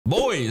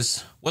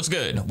boys, what's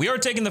good? We are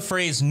taking the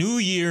phrase new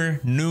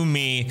year, new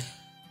me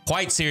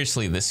quite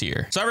seriously this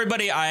year. So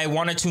everybody, I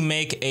wanted to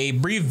make a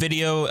brief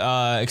video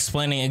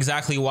explaining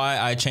exactly why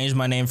I changed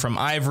my name from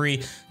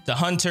Ivory to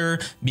Hunter,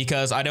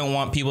 because I didn't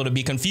want people to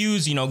be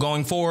confused, you know,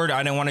 going forward.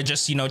 I didn't want to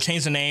just, you know,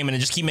 change the name and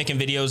just keep making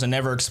videos and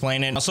never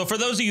explain it. So for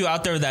those of you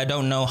out there that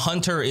don't know,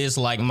 Hunter is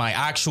like my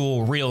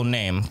actual real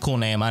name. Cool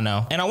name, I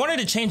know. And I wanted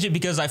to change it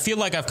because I feel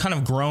like I've kind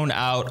of grown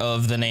out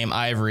of the name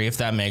Ivory, if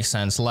that makes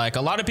sense. Like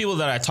a lot of people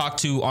that I talk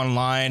to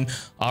online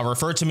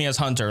refer to me as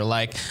Hunter.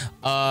 Like,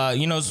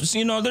 you know,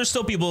 there's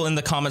still people in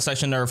the comment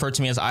section that refer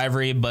to me as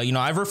Ivory, but you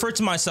know, I've referred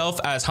to myself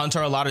as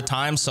Hunter a lot of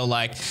times. So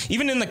like,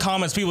 even in the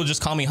comments, people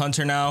just call me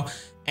Hunter now.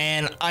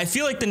 And I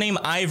feel like the name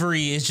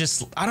Ivory is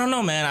just, I don't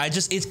know, man.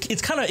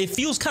 It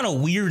feels kind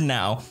of weird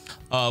now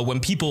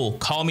when people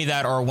call me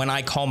that or when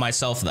I call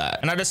myself that.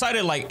 And I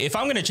decided, like, if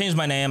I'm going to change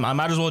my name, I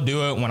might as well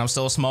do it when I'm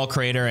still a small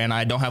creator and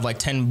I don't have like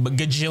 10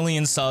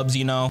 gajillion subs,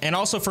 you know? And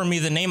also for me,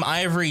 the name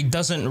Ivory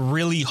doesn't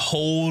really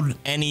hold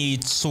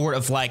any sort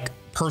of like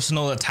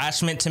personal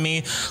attachment to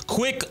me.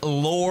 Quick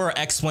lore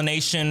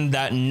explanation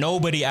that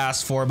nobody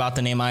asked for about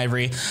the name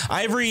Ivory.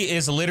 Ivory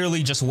is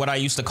literally just what I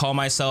used to call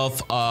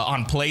myself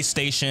on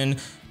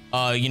PlayStation,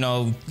 you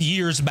know,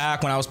 years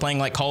back when I was playing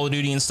like Call of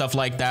Duty and stuff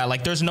like that.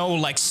 Like there's no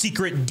like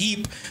secret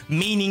deep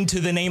meaning to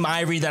the name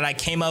Ivory that I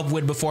came up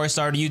with before I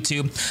started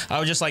YouTube. I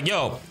was just like,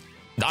 yo,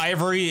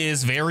 Ivory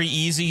is very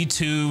easy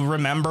to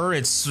remember.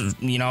 It's,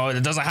 you know,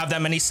 it doesn't have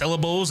that many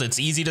syllables. It's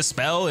easy to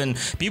spell and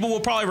people will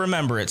probably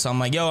remember it. So I'm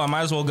like, yo, I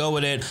might as well go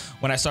with it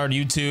when I started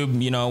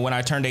YouTube, you know, when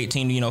I turned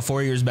 18, you know,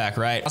 4 years back,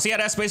 right? So yeah,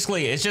 that's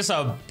basically, it's just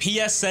a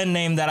PSN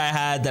name that I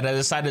had that I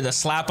decided to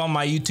slap on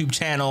my YouTube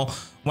channel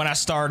when I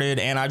started,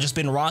 and I've just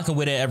been rocking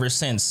with it ever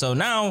since. So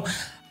now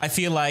I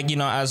feel like, you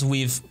know, as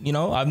we've, you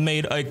know, I've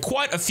made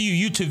quite a few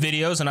YouTube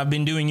videos and I've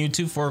been doing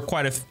YouTube for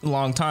quite a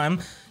long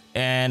time.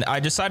 And I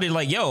decided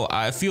like, yo,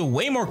 I feel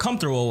way more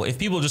comfortable if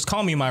people just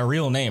call me my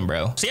real name,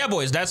 bro. So yeah,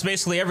 boys, that's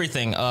basically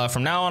everything.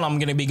 From now on, I'm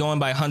going to be going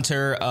by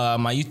Hunter.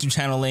 My YouTube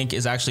channel link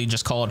is actually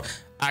just called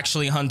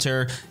Actually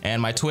Hunter,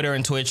 and my Twitter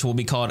and Twitch will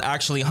be called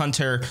Actually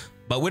Hunter,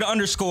 but with an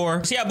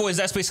underscore. So yeah, boys,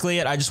 that's basically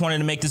it. I just wanted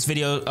to make this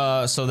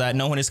video so that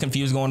no one is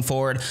confused going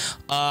forward.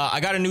 I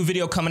got a new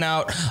video coming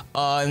out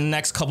in the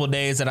next couple of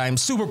days that I'm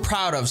super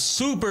proud of,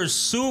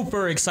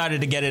 super excited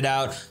to get it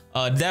out.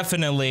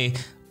 Definitely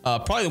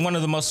probably one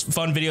of the most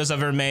fun videos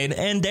I've ever made,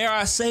 and dare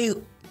I say,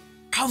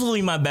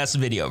 probably my best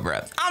video, bro.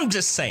 I'm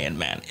just saying,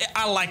 man.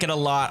 I like it a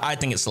lot. I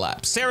think it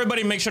slaps. So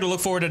everybody, make sure to look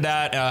forward to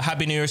that.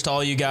 Happy New Year's to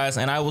all you guys,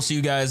 and I will see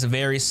you guys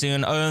very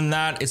soon. Other than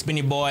that, it's been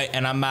your boy,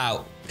 and I'm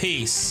out.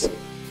 Peace.